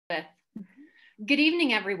Good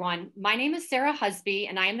evening, everyone. My name is Sarah Husby,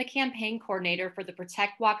 and I am the campaign coordinator for the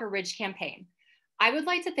Protect Walker Ridge campaign. I would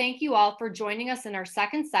like to thank you all for joining us in our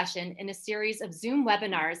second session in a series of Zoom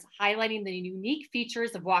webinars highlighting the unique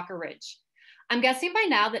features of Walker Ridge. I'm guessing by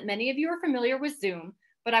now that many of you are familiar with Zoom,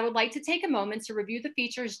 but I would like to take a moment to review the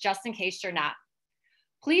features just in case you're not.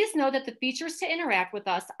 Please know that the features to interact with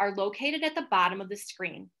us are located at the bottom of the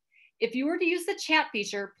screen. If you were to use the chat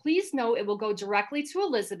feature, please know it will go directly to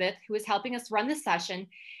Elizabeth, who is helping us run the session,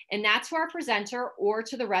 and not to our presenter or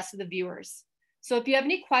to the rest of the viewers. So if you have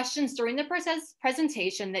any questions during the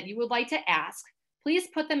presentation that you would like to ask, please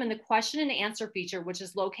put them in the question and answer feature, which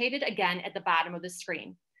is located again at the bottom of the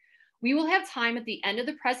screen. We will have time at the end of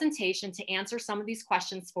the presentation to answer some of these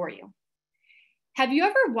questions for you. Have you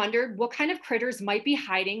ever wondered what kind of critters might be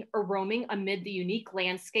hiding or roaming amid the unique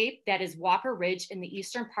landscape that is Walker Ridge in the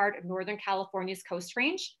eastern part of Northern California's Coast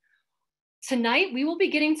Range? Tonight, we will be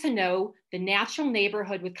getting to know the natural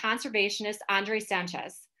neighborhood with conservationist André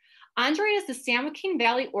Sanchez. André is the San Joaquin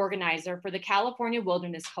Valley organizer for the California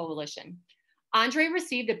Wilderness Coalition. André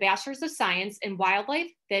received a Bachelor's of Science in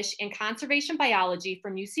Wildlife, Fish, and Conservation Biology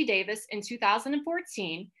from UC Davis in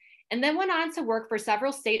 2014, and then went on to work for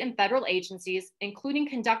several state and federal agencies, including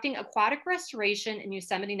conducting aquatic restoration in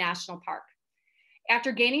Yosemite National Park.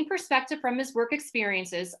 After gaining perspective from his work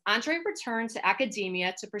experiences, André returned to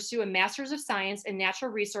academia to pursue a Master's of Science in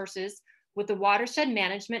Natural Resources with a watershed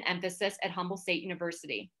management emphasis at Humboldt State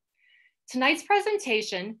University. Tonight's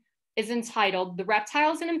presentation is entitled The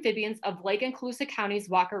Reptiles and Amphibians of Lake and Colusa County's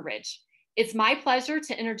Walker Ridge. It's my pleasure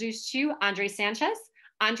to introduce to you André Sanchez.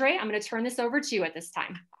 André, I'm going to turn this over to you at this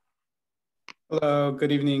time. Hello,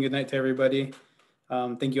 good evening, good night to everybody.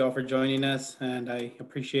 Thank you all for joining us, and I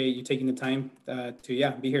appreciate you taking the time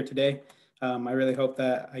to be here today. I really hope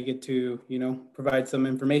that I get to provide some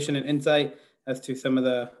information and insight as to some of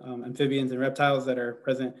the amphibians and reptiles that are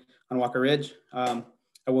present on Walker Ridge.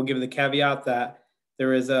 I will give the caveat that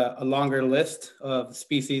there is a longer list of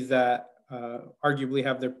species that arguably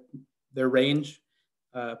have their range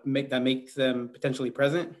that makes them potentially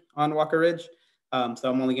present on Walker Ridge. So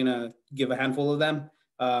I'm only going to give a handful of them,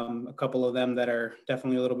 a couple of them that are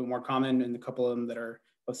definitely a little bit more common and a couple of them that are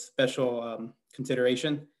of special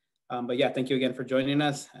consideration. But yeah, thank you again for joining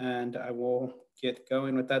us, and I will get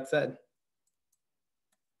going with that said.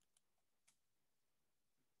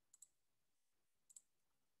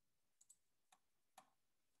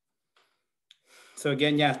 So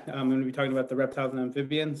again, I'm going to be talking about the reptiles and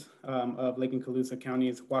amphibians of Lake and Colusa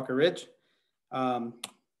County's Walker Ridge.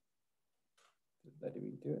 Did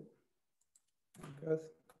we do it? There it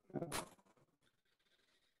goes.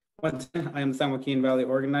 Once again, I am the San Joaquin Valley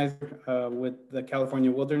organizer with the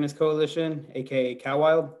California Wilderness Coalition, aka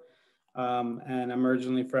CalWild, and I'm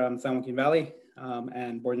originally from San Joaquin Valley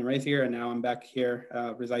and born and raised here, and now I'm back here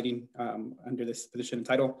residing under this position and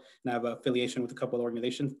title, and I have an affiliation with a couple of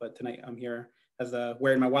organizations, but tonight I'm here as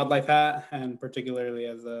wearing my wildlife hat, and particularly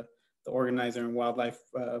as the organizer and wildlife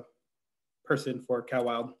person for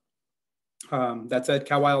CalWild. That said,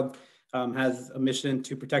 CalWild has a mission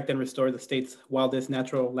to protect and restore the state's wildest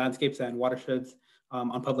natural landscapes and watersheds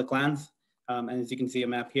on public lands. And as you can see a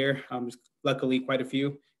map here, there's luckily quite a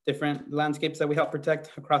few different landscapes that we help protect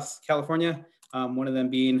across California. One of them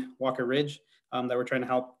being Walker Ridge that we're trying to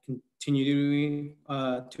help continue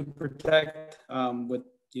to protect with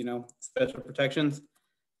special protections.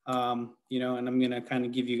 And I'm gonna kind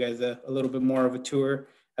of give you guys a little bit more of a tour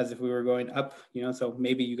as if we were going up, so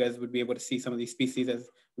maybe you guys would be able to see some of these species as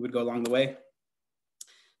we would go along the way.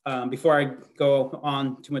 Before I go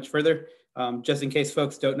on too much further, just in case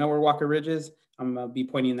folks don't know where Walker Ridge is, I'm gonna be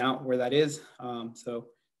pointing out where that is. So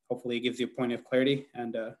hopefully it gives you a point of clarity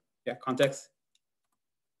and context.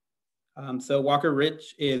 So Walker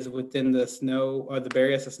Ridge is within the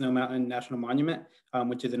Berryessa Snow Mountain National Monument,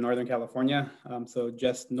 which is in Northern California. So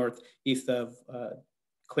just northeast of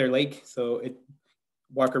Clear Lake. So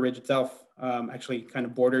Walker Ridge itself actually kind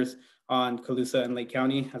of borders on Colusa and Lake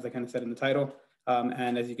County, as I kind of said in the title.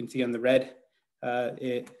 And as you can see on the red,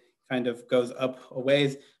 it kind of goes up a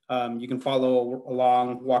ways. You can follow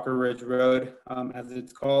along Walker Ridge Road, as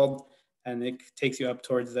it's called, and it takes you up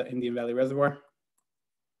towards the Indian Valley Reservoir.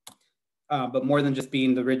 But more than just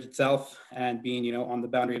being the ridge itself and being, on the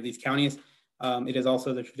boundary of these counties, it is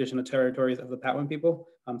also the traditional territories of the Patwin people.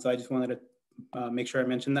 So I just wanted to make sure I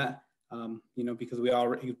mentioned that, because we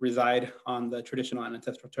all reside on the traditional and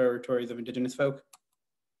ancestral territories of Indigenous folk.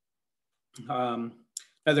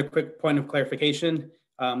 Another quick point of clarification.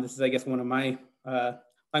 This is, I guess, one of my, I'm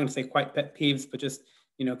going to say quite pet peeves, but just,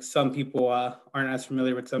 some people aren't as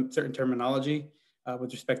familiar with some certain terminology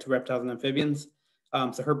with respect to reptiles and amphibians.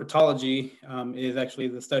 So herpetology is actually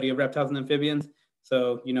the study of reptiles and amphibians.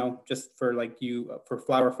 So, just for for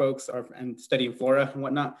flower folks and studying flora and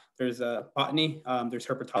whatnot, there's botany, there's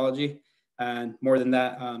herpetology, and more than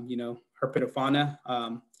that, herpetofauna,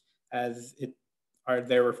 as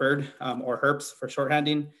they're referred, or herps for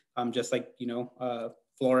shorthanding, just like,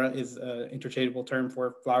 flora is an interchangeable term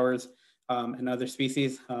for flowers and other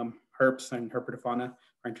species. Herps and herpetofauna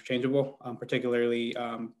are interchangeable, particularly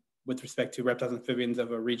with respect to reptiles and amphibians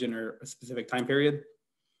of a region or a specific time period.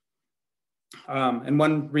 And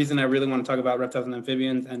one reason I really want to talk about reptiles and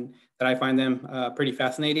amphibians, and that I find them pretty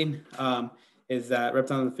fascinating, is that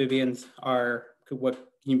reptiles and amphibians are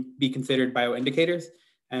what can be considered bioindicators.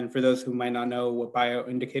 And for those who might not know what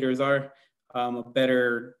bioindicators are, a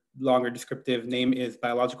better, longer descriptive name is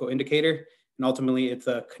biological indicator. And ultimately, it's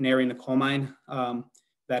a canary in the coal mine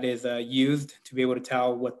that is used to be able to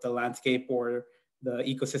tell what the landscape or the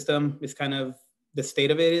ecosystem is kind of the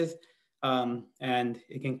state of it is. And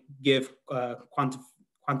it can give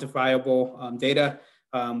quantifiable data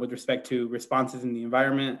with respect to responses in the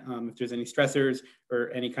environment, if there's any stressors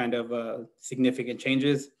or any kind of significant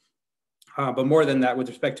changes. But more than that, with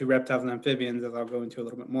respect to reptiles and amphibians, as I'll go into a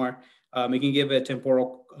little bit more, it can give a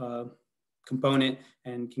temporal component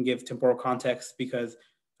and can give temporal context, because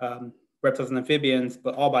reptiles and amphibians,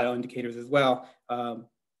 but all bioindicators as well,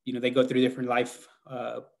 they go through different life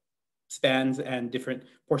spans and different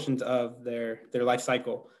portions of their life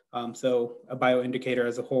cycle. So a bioindicator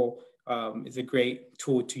as a whole is a great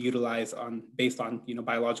tool to utilize based on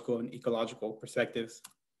biological and ecological perspectives.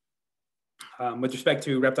 With respect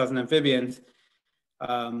to reptiles and amphibians,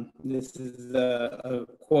 this is a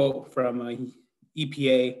quote from an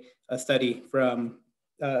EPA study from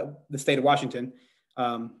the state of Washington,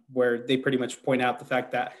 where they pretty much point out the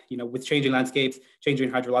fact that, with changing landscapes,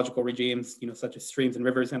 changing hydrological regimes, such as streams and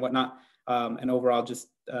rivers and whatnot, and overall just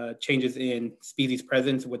changes in species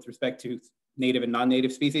presence with respect to native and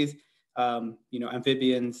non-native species,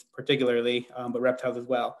 amphibians particularly, but reptiles as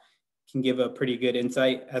well, can give a pretty good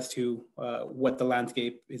insight as to what the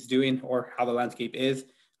landscape is doing or how the landscape is.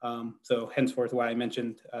 So henceforth why I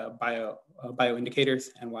mentioned bioindicators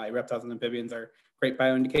and why reptiles and amphibians are great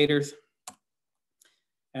bioindicators.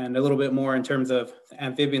 And a little bit more in terms of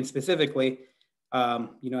amphibians specifically,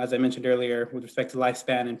 as I mentioned earlier, with respect to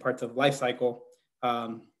lifespan and parts of life cycle,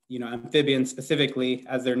 amphibians specifically,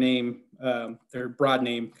 as their name, their broad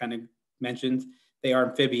name kind of mentions, they are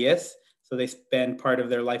amphibious. So they spend part of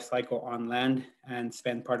their life cycle on land and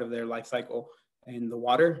spend part of their life cycle in the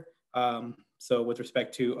water. So with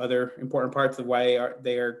respect to other important parts of why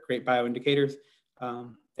they are great bioindicators,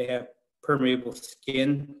 they have permeable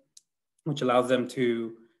skin, which allows them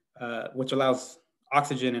to, which allows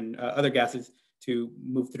oxygen and other gases to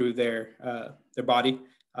move through their body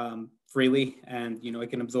freely, and it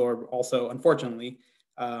can absorb also, unfortunately,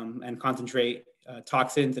 and concentrate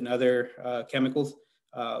toxins and other chemicals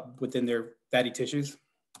within their fatty tissues.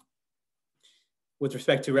 With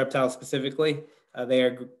respect to reptiles specifically,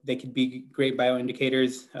 they could be great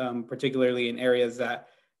bioindicators, particularly in areas that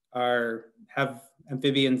have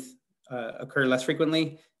amphibians occur less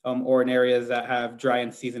frequently, or in areas that have dry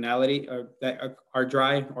and seasonality, or that are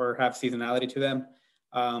dry or have seasonality to them.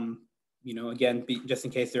 Again, just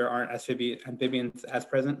in case there aren't amphibians as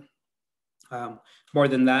present. More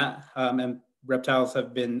than that, and reptiles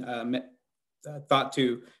have been thought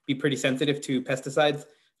to be pretty sensitive to pesticides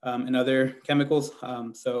and other chemicals.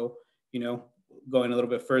 So, going a little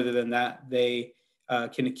bit further than that, they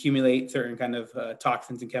can accumulate certain kind of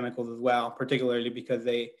toxins and chemicals as well, particularly because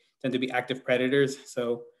they tend to be active predators.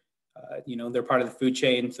 So, they're part of the food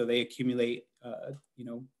chain, so they accumulate,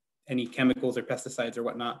 any chemicals or pesticides or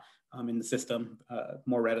whatnot in the system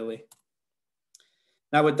more readily.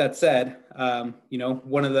 Now, with that said,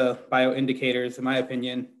 one of the bioindicators, in my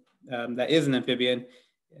opinion, that is an amphibian,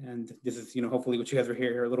 and this is, hopefully what you guys are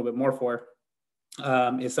here a little bit more for,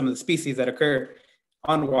 is some of the species that occur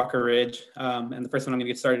on Walker Ridge. And the first one I'm going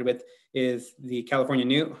to get started with is the California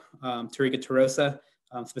newt, Tarica turosa,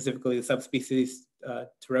 specifically the subspecies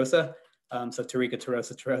turosa. So Tarica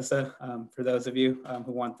turosa, for those of you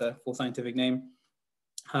who want the full scientific name.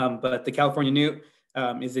 But the California newt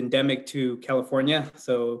is endemic to California.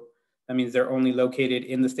 So that means they're only located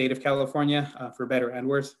in the state of California, for better and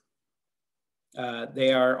worse.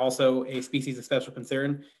 They are also a species of special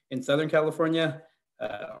concern in Southern California,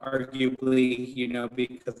 arguably,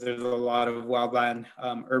 because there's a lot of wildland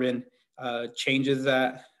urban changes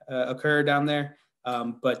that occur down there.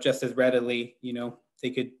 But just as readily, they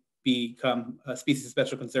could become a species of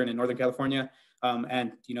special concern in Northern California.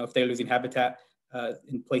 And, if they're losing habitat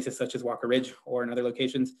in places such as Walker Ridge or in other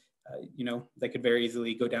locations, they could very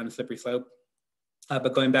easily go down a slippery slope.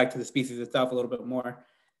 But going back to the species itself a little bit more,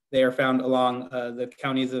 they are found along the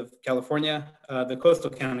counties of California, the coastal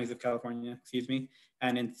counties of California, excuse me,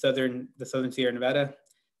 and in the southern Sierra Nevada.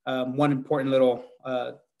 One important little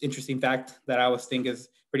interesting fact that I always think is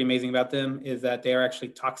pretty amazing about them is that they are actually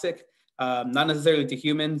toxic, not necessarily to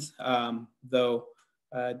humans, though,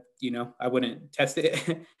 I wouldn't test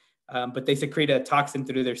it, but they secrete a toxin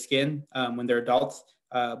through their skin when they're adults.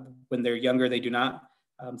 When they're younger, they do not.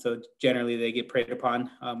 So generally they get preyed upon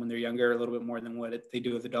when they're younger a little bit more than what they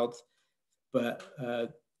do as adults. But,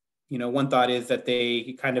 one thought is that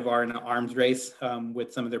they kind of are in an arms race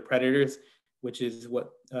with some of their predators, which is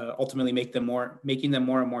what ultimately making them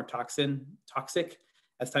more and more toxic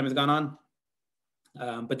as time has gone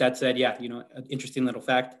on. But that said, yeah, an interesting little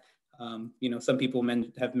fact. Some people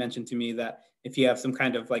have mentioned to me that if you have some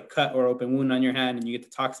kind of like cut or open wound on your hand and you get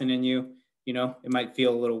the toxin in you, it might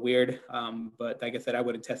feel a little weird. But like I said, I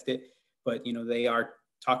wouldn't test it, but they are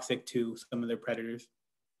toxic to some of their predators.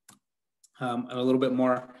 And a little bit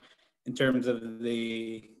more in terms of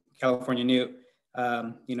the California newt,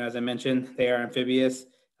 as I mentioned, they are amphibious,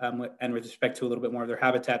 and with respect to a little bit more of their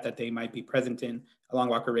habitat that they might be present in along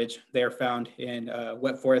Walker Ridge, they are found in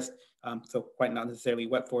wet forest, so quite not necessarily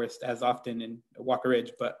wet forest as often in Walker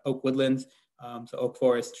Ridge, but oak woodlands, so oak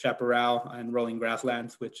forest, chaparral, and rolling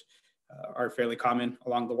grasslands, which are fairly common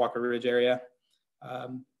along the Walker Ridge area.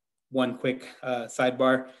 One quick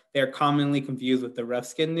sidebar, they are commonly confused with the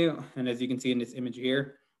rough-skinned newt, and as you can see in this image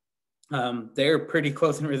here, they're pretty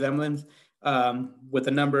close in resemblance, with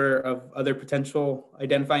a number of other potential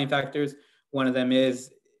identifying factors. One of them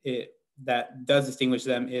is that does distinguish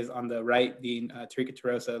them is on the right being Tarica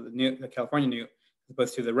turosa, the California newt, as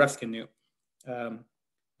opposed to the rough-skinned newt.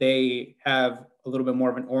 They have a little bit more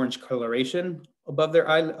of an orange coloration above their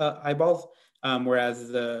eyeballs, whereas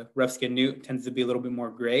the rough-skinned newt tends to be a little bit more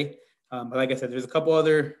gray. But like I said, there's a couple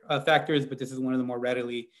other factors, but this is one of the more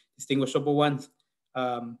readily distinguishable ones.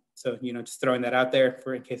 So, just throwing that out there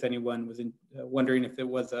in case anyone was wondering if it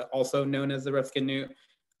was also known as the rough-skinned newt.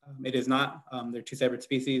 It is not. They're two separate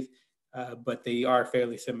species, but they are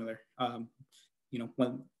fairly similar.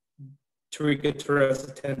 When Tarica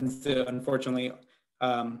turosa tends to, unfortunately,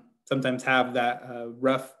 sometimes have that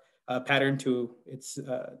rough pattern to its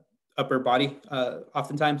upper body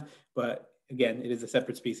oftentimes, but again, it is a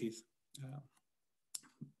separate species.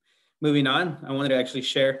 Moving on, I wanted to actually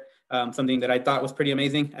share something that I thought was pretty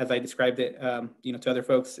amazing as I described it, to other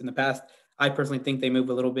folks in the past. I personally think they move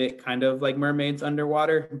a little bit kind of like mermaids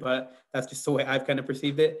underwater, but that's just the way I've kind of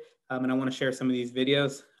perceived it. And I want to share some of these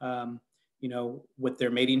videos, with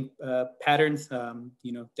their mating patterns,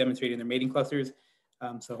 demonstrating their mating clusters.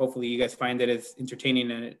 So hopefully you guys find it as entertaining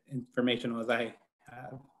and informational as I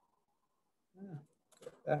have.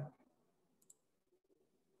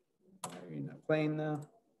 Are you not playing now?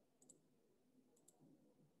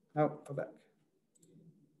 Oh, go back.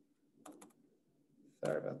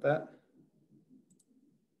 Sorry about that.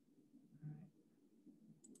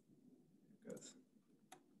 There it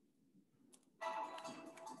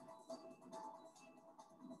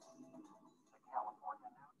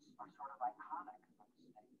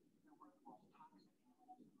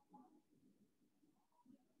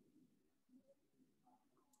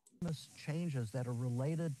goes. Changes that are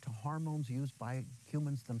related to hormones used by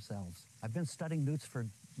humans themselves. I've been studying newts for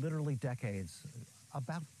literally decades,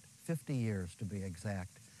 about 50 years to be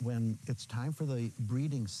exact. When it's time for the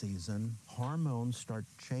breeding season, hormones start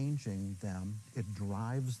changing them. It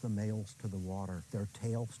drives the males to the water. Their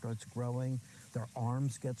tail starts growing, their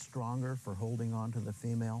arms get stronger for holding on to the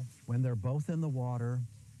female. When they're both in the water,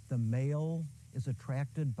 the male is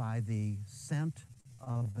attracted by the scent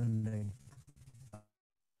of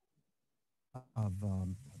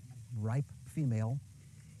ripe female.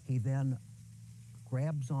 He then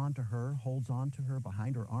grabs onto her, holds onto her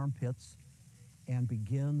behind her armpits, and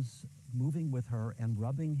begins moving with her and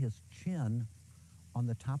rubbing his chin on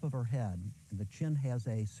the top of her head. And the chin has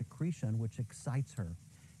a secretion which excites her.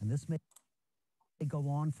 And this may go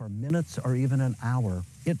on for minutes or even an hour.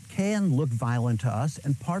 It can look violent to us,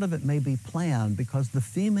 and part of it may be planned because the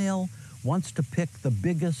female wants to pick the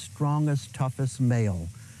biggest, strongest, toughest male,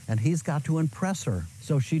 and he's got to impress her.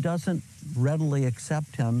 So she doesn't readily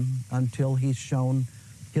accept him until he's shown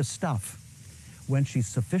his stuff. When she's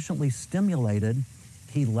sufficiently stimulated,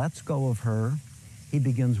 he lets go of her. He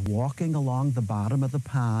begins walking along the bottom of the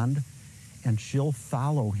pond, and she'll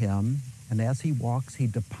follow him. And as he walks, he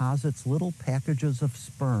deposits little packages of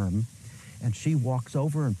sperm, and she walks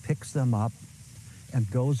over and picks them up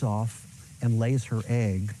and goes off and lays her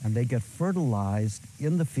egg, and they get fertilized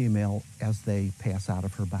in the female as they pass out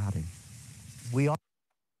of her body.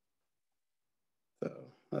 So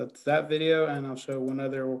that's that video, and I'll show one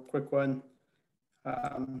other quick one.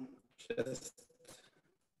 Just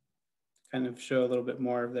kind of show a little bit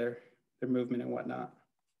more of their movement and whatnot.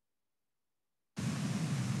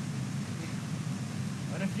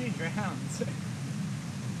 What if he drowns?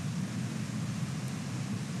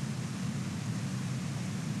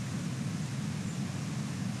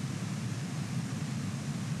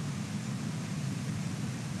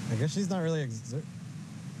 I guess she's not really Oh,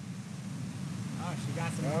 she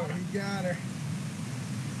got some water. he got her.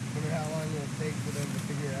 Wonder how long it'll take for them to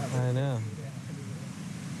figure out. I know.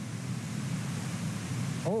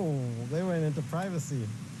 Oh, they went into privacy.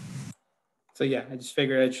 So yeah, I just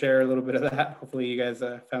figured I'd share a little bit of that. Hopefully you guys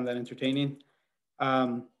found that entertaining.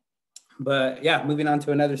 But yeah, moving on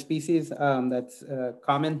to another species that's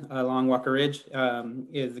common along Walker Ridge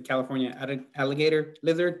is the California alligator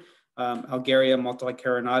lizard, Algaria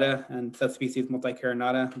multicarinata, and subspecies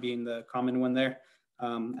multicarinata being the common one there.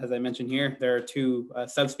 As I mentioned here, there are two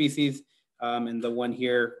subspecies, and the one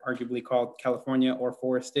here arguably called California or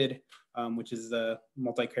forested, which is the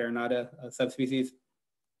multicarinata subspecies.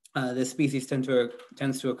 This species tends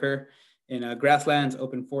to occur in grasslands,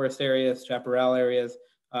 open forest areas, chaparral areas,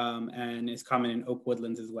 and is common in oak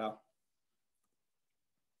woodlands as well.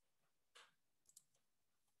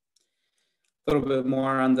 A little bit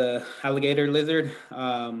more on the alligator lizard.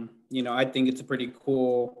 You know, I think it's a pretty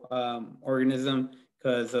cool organism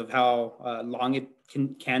because of how long it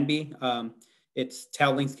can be. Its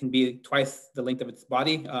tail length can be twice the length of its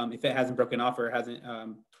body if it hasn't broken off or hasn't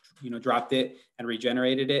you know, dropped it and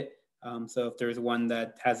regenerated it. So if there's one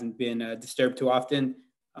that hasn't been disturbed too often,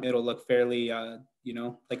 it'll look fairly, you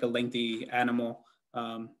know, like a lengthy animal.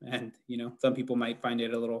 And, you know, some people might find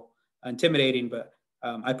it a little intimidating, but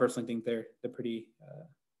I personally think they're pretty,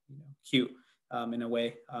 you know, cute in a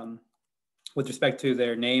way. With respect to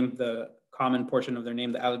their name, the common portion of their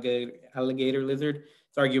name, the alligator lizard,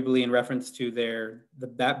 it's arguably in reference to the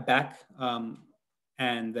back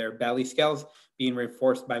and their belly scales being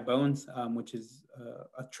reinforced by bones, which is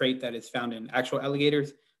a trait that is found in actual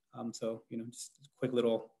alligators. So, you know, just a quick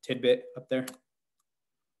little tidbit up there.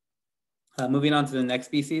 Moving on to the next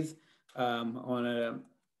species, I want to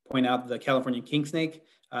point out the California king snake,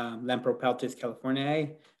 Lampropaltis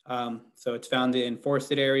californiae. So it's found in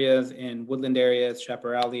forested areas, in woodland areas,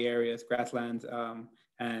 chaparral areas, grasslands,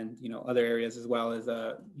 and, you know, other areas as well as,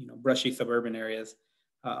 you know, brushy suburban areas.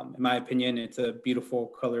 In my opinion, it's a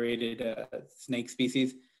beautiful colorated snake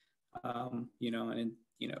species. You know, and,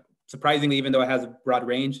 you know, surprisingly, even though it has a broad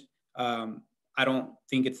range, I don't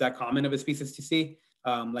think it's that common of a species to see.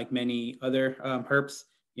 Like many other herps,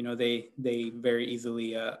 you know, they very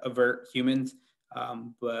easily avert humans.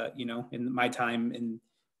 But, you know, in my time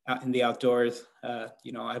in the outdoors,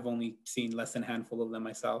 you know, I've only seen less than a handful of them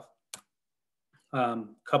myself.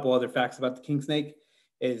 Couple other facts about the king snake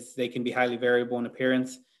is they can be highly variable in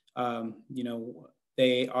appearance. You know,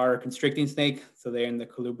 they are a constricting snake, so they're in the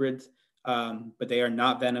colubrids, but they are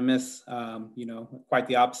not venomous. You know, quite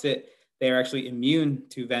the opposite. They are actually immune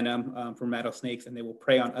to venom from rattlesnakes, and they will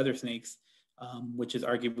prey on other snakes, which is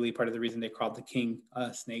arguably part of the reason they're called the king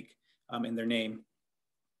snake in their name.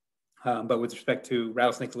 But with respect to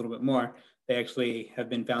rattlesnakes a little bit more, they actually have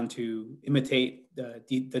been found to imitate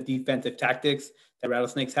the defensive tactics that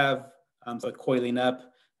rattlesnakes have. So like coiling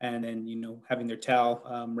up and then, you know, having their tail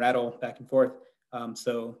rattle back and forth.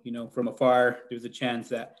 So, you know, from afar, there's a chance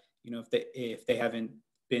that, you know, if they haven't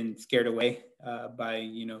been scared away by,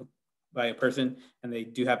 you know, by a person and they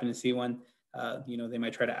do happen to see one, you know, they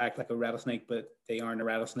might try to act like a rattlesnake, but they aren't a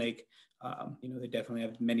rattlesnake. You know, they definitely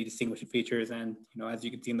have many distinguishing features, and, you know, as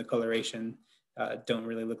you can see in the coloration, don't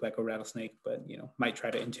really look like a rattlesnake, but, you know, might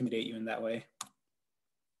try to intimidate you in that way.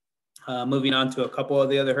 Moving on to a couple of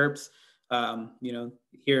the other herps, you know,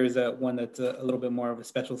 here's one that's a little bit more of a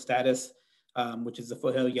special status, which is the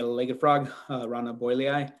foothill yellow-legged frog, Rana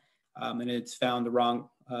boylii, and it's found along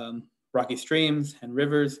rocky streams and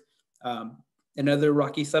rivers and other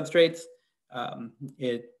rocky substrates.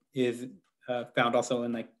 It is found also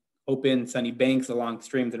in like open sunny banks along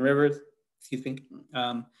streams and rivers, excuse me,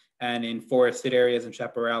 and in forested areas and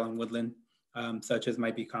chaparral and woodland, such as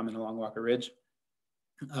might be common along Walker Ridge.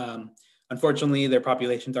 Unfortunately, their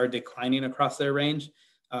populations are declining across their range,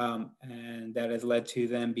 and that has led to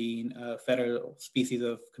them being a federal species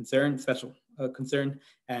of concern, special concern,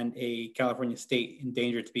 and a California state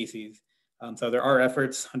endangered species. So there are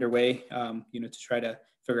efforts underway, you know, to try to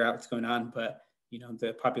figure out what's going on, but, you know,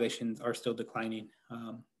 the populations are still declining.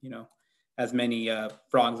 You know, as many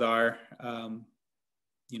frogs are,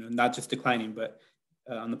 not just declining, but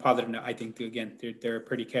on the positive note, I think, again, they're a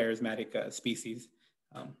pretty charismatic species.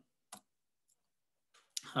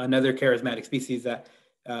 Another charismatic species that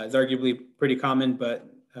is arguably pretty common, but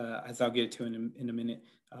as I'll get to in a minute,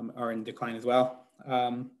 are in decline as well,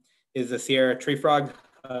 is the Sierra tree frog,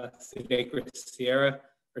 Pseudacris sierra,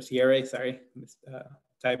 or sierra, sorry,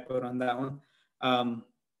 typoed on that one.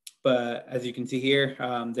 But as you can see here,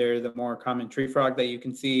 they're the more common tree frog that you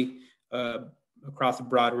can see across a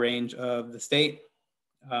broad range of the state.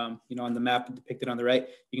 On the map depicted on the right,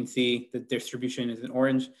 you can see the distribution is in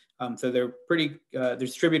orange. So they're they're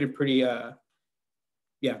distributed pretty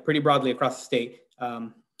broadly across the state.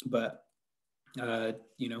 But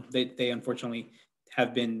they unfortunately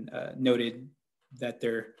have been noted that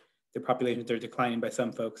their populations are declining by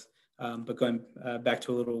some folks. But going back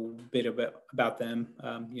to a little bit about them,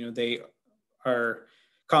 they are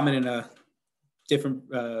common in a different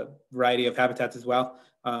variety of habitats as well.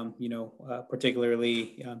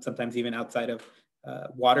 Particularly sometimes even outside of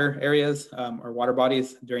water areas or water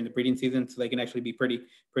bodies during the breeding season. So they can actually be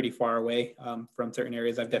pretty far away from certain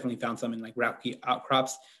areas. I've definitely found some in like rocky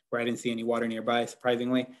outcrops where I didn't see any water nearby,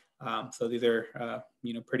 surprisingly. So these are,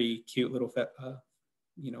 pretty cute little,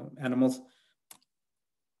 animals.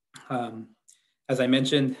 As I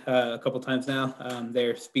mentioned a couple times now,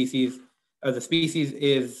 their species, the species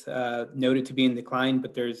is noted to be in decline,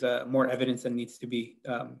 but there's more evidence that needs to be,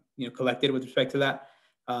 collected with respect to that.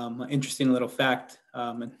 Interesting little fact,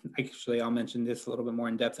 and actually I'll mention this a little bit more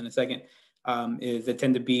in depth in a second, is they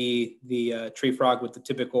tend to be the tree frog with the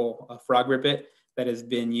typical frog ribbit that has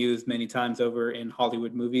been used many times over in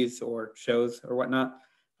Hollywood movies or shows or whatnot.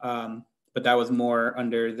 But that was more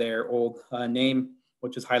under their old name,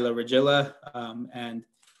 which is Hyloregilla. And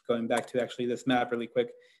going back to actually this map really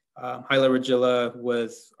quick, Hyloregilla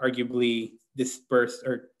was arguably dispersed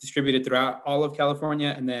or distributed throughout all of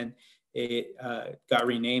California, and then it got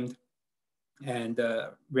renamed and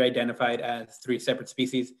re-identified as 3 separate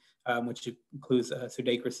species, which includes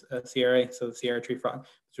Pseudacris sierra, so the Sierra tree frog,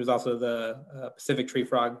 which was also the Pacific tree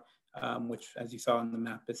frog, which, as you saw on the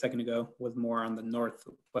map a second ago, was more on the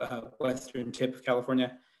northwestern tip of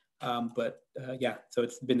California. So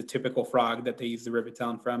it's been the typical frog that they use the ribbit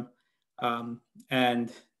talon from.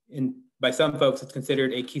 And by some folks, it's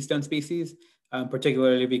considered a keystone species,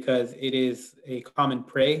 particularly because it is a common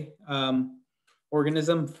prey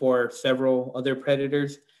organism for several other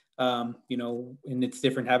predators, in its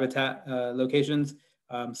different habitat locations.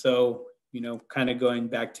 So, kind of going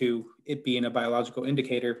back to it being a biological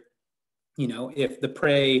indicator, if the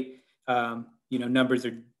prey, numbers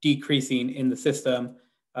are decreasing in the system,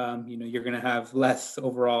 you're going to have less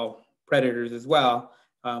overall predators as well,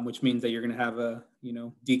 which means that you're going to have a,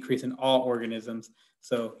 decrease in all organisms.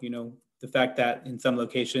 So, the fact that in some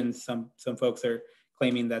locations, some folks are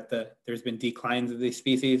claiming that there's been declines of these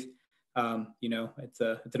species, it's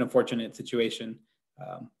an unfortunate situation.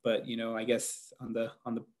 But, I guess on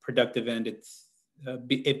the productive end, it's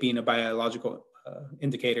it being a biological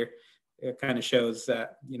indicator, it kind of shows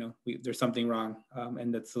that, there's something wrong,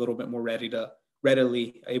 and that's a little bit more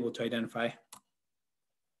readily able to identify.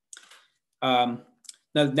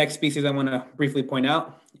 Now, the next species I want to briefly point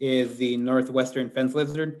out is the northwestern fence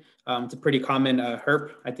lizard. It's a pretty common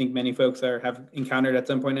herp. I think many folks have encountered at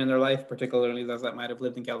some point in their life, particularly those that might have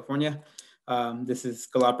lived in California. This is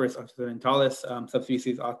Scalopus occidentalis,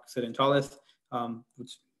 subspecies occidentalis,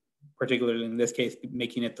 which particularly in this case,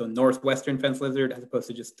 making it the northwestern fence lizard as opposed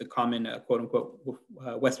to just the common quote unquote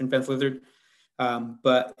western fence lizard.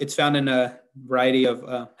 But it's found in a variety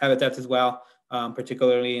of habitats as well,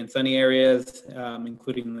 particularly in sunny areas,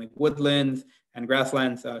 including like woodlands and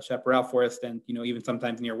grasslands, chaparral forest, and even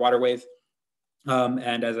sometimes near waterways.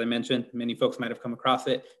 And as I mentioned, many folks might have come across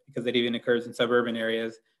it because it even occurs in suburban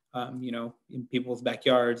areas, in people's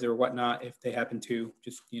backyards or whatnot, if they happen to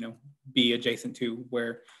just be adjacent to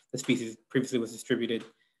where the species previously was distributed.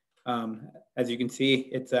 As you can see,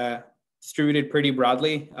 it's distributed pretty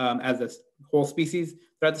broadly as a whole species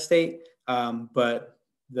throughout the state, but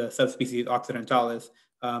the subspecies occidentalis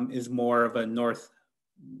is more of a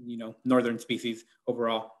northern species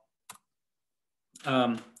overall.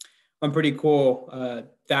 One pretty cool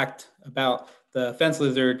fact about the fence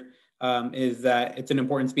lizard is that it's an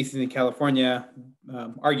important species in California,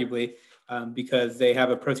 arguably, because they have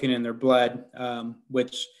a protein in their blood,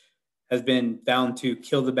 which has been found to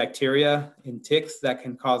kill the bacteria in ticks that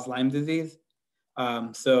can cause Lyme disease.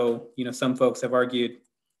 So, some folks have argued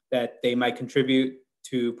that they might contribute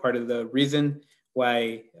to part of the reason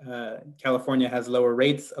why California has lower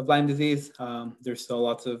rates of Lyme disease. There's still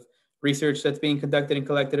lots of research that's being conducted and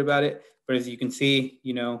collected about it, But as you can see,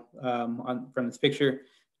 from this picture,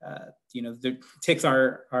 the ticks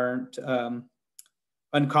aren't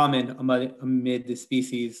uncommon amid the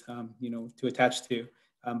species, to attach to.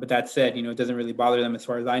 But that said, it doesn't really bother them as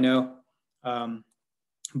far as I know.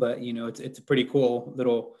 But it's a pretty cool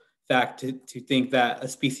little fact to think that a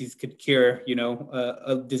species could cure,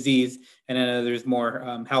 a disease, and then there's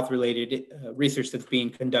more health-related research that's being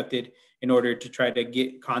conducted in order to try to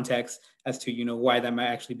get context as to, why that might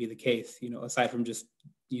actually be the case, aside from just,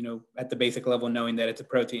 at the basic level, knowing that it's a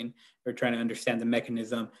protein. We're trying to understand the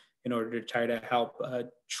mechanism in order to try to help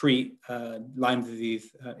treat Lyme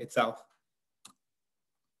disease itself.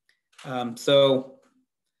 So,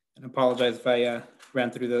 and I apologize if I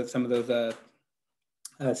ran through some of those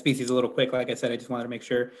species a little quick. Like I said, I just wanted to make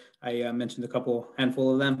sure I mentioned a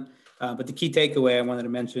handful of them. But the key takeaway I wanted to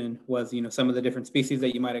mention was, some of the different species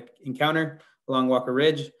that you might encounter along Walker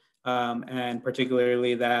Ridge, and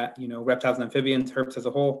particularly that, reptiles and amphibians, herps as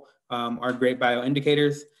a whole, are great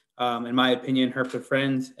bioindicators. In my opinion, herps are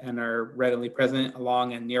friends and are readily present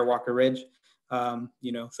along and near Walker Ridge. Some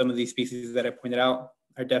of these species that I pointed out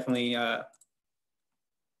are definitely, sorry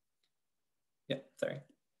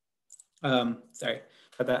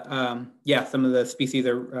about that. Some of the species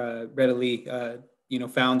are readily,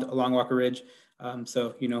 found along Walker Ridge.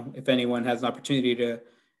 So, if anyone has an opportunity to,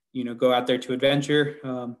 go out there to adventure,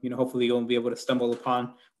 hopefully you'll be able to stumble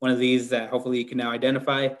upon one of these that hopefully you can now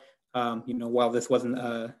identify. While this wasn't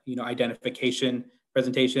a, identification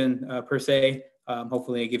presentation per se,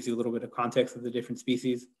 hopefully it gives you a little bit of context of the different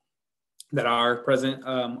species that are present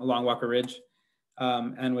along Walker Ridge.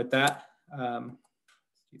 And with that,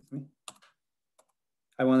 excuse me,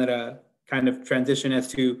 I wanted to kind of transition as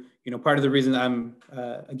to, part of the reason I'm,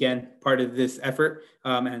 again, part of this effort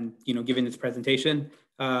and, giving this presentation.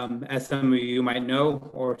 As some of you might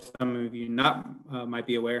know, or some of you not might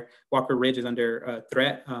be aware, Walker Ridge is under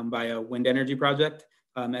threat by a wind energy project.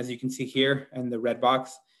 As you can see here in the red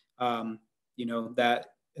box, that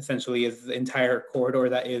essentially is the entire corridor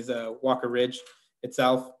that is Walker Ridge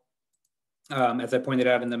itself. As I pointed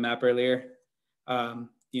out in the map earlier,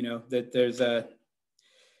 that there's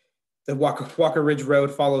the Walker Ridge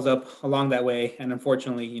Road follows up along that way, and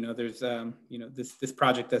unfortunately, there's this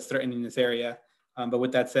project that's threatening this area. But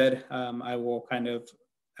with that said, I will kind of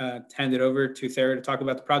hand it over to Sarah to talk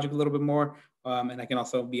about the project a little bit more, and I can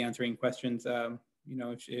also be answering questions,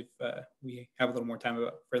 if we have a little more time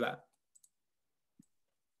for that.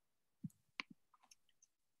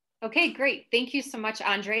 Okay, great. Thank you so much,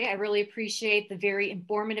 Andre. I really appreciate the very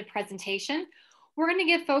informative presentation. We're going to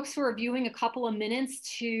give folks who are viewing a couple of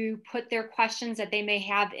minutes to put their questions that they may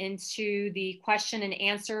have into the question and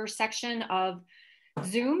answer section of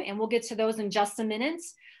Zoom, and we'll get to those in just a minute.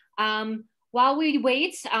 While we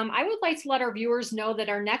wait, I would like to let our viewers know that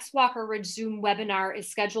our next Walker Ridge Zoom webinar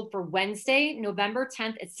is scheduled for Wednesday, November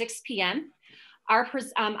 10th at 6 p.m.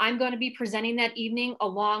 I'm going to be presenting that evening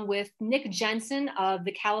along with Nick Jensen of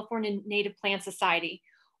the California Native Plant Society.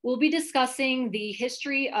 We'll be discussing the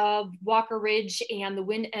history of Walker Ridge and the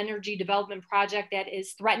wind energy development project that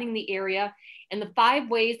is threatening the area and the 5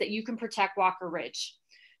 ways that you can protect Walker Ridge.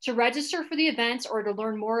 To register for the event or to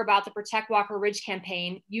learn more about the Protect Walker Ridge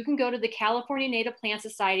campaign, you can go to the California Native Plant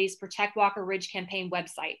Society's Protect Walker Ridge campaign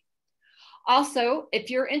website. Also, if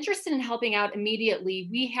you're interested in helping out immediately,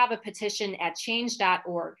 we have a petition at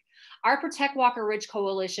change.org. Our Protect Walker Ridge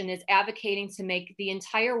Coalition is advocating to make the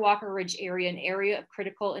entire Walker Ridge area an area of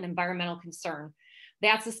critical and environmental concern.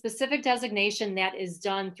 That's a specific designation that is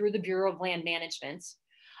done through the Bureau of Land Management.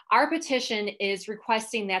 Our petition is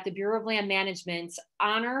requesting that the Bureau of Land Management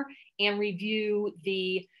honor and review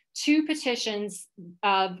the 2 petitions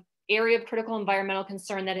of area of critical environmental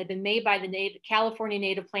concern that have been made by the California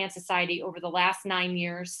Native Plant Society over the last 9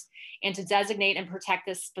 years, and to designate and protect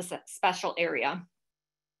this special area.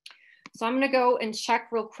 So I'm going to go and check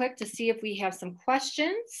real quick to see if we have some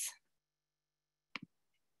questions.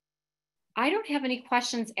 I don't have any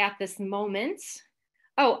questions at this moment.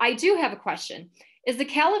 Oh, I do have a question. Is the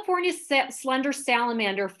California slender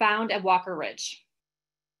salamander found at Walker Ridge?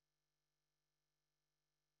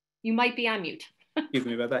 You might be on mute. Excuse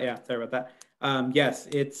me about that. Yeah, sorry about that. Yes,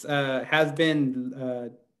 it's has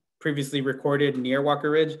been previously recorded near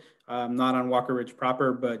Walker Ridge, not on Walker Ridge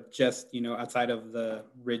proper, but just outside of the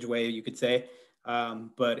ridgeway, you could say.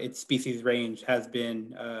 But its species range has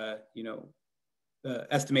been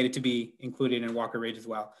estimated to be included in Walker Ridge as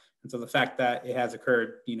well. And so the fact that it has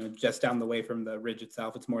occurred, just down the way from the ridge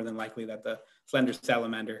itself, it's more than likely that the slender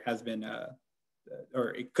salamander has been,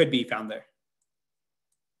 or it could be found there.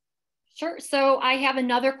 Sure. So I have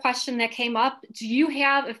another question that came up. Do you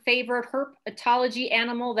have a favorite herpetology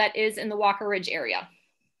animal that is in the Walker Ridge area?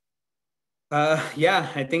 Yeah,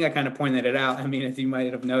 I think I kind of pointed it out. I mean, as you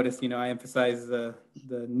might have noticed, I emphasize the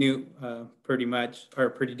newt pretty much or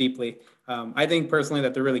pretty deeply. I think personally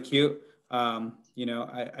that they're really cute.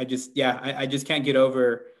 I just I just can't get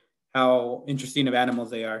over how interesting of animals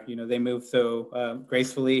they are. They move so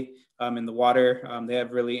gracefully in the water. They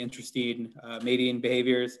have really interesting mating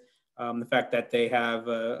behaviors. The fact that they have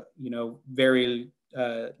very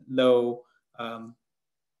low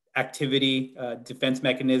activity defense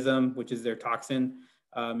mechanism, which is their toxin,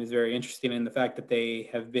 is very interesting. And the fact that they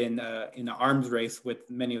have been in an arms race with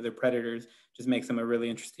many of their predators just makes them a really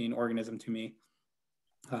interesting organism to me.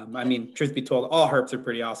 I mean, truth be told, all herps are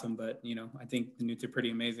pretty awesome, but I think the newts are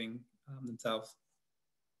pretty amazing themselves.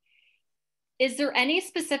 Is there any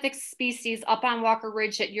specific species up on Walker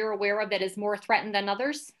Ridge that you're aware of that is more threatened than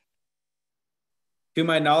others? To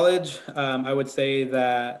my knowledge, I would say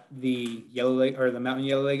that the the mountain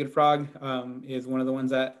yellow-legged frog is one of the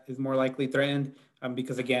ones that is more likely threatened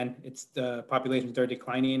because again, it's the populations are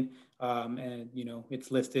declining, and it's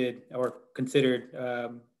listed or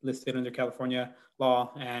considered listed under California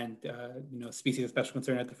law and species of special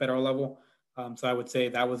concern at the federal level. So I would say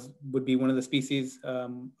that would be one of the species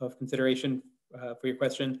of consideration for your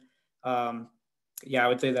question. Yeah, I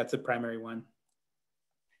would say that's a primary one.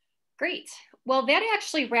 Great. Well, that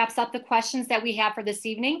actually wraps up the questions that we have for this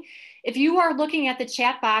evening. If you are looking at the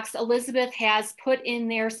chat box, Elizabeth has put in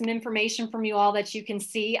there some information from you all that you can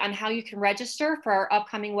see on how you can register for our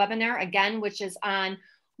upcoming webinar, again, which is on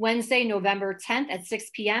Wednesday, November 10th at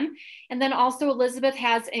 6 p.m. And then also Elizabeth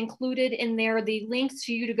has included in there the links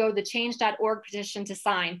to you to go to the change.org petition to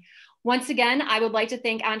sign. Once again, I would like to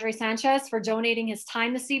thank André Sanchez for donating his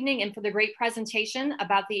time this evening and for the great presentation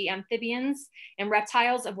about the amphibians and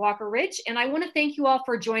reptiles of Walker Ridge. And I want to thank you all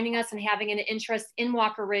for joining us and having an interest in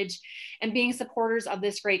Walker Ridge and being supporters of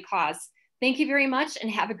this great cause. Thank you very much and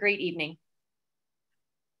have a great evening.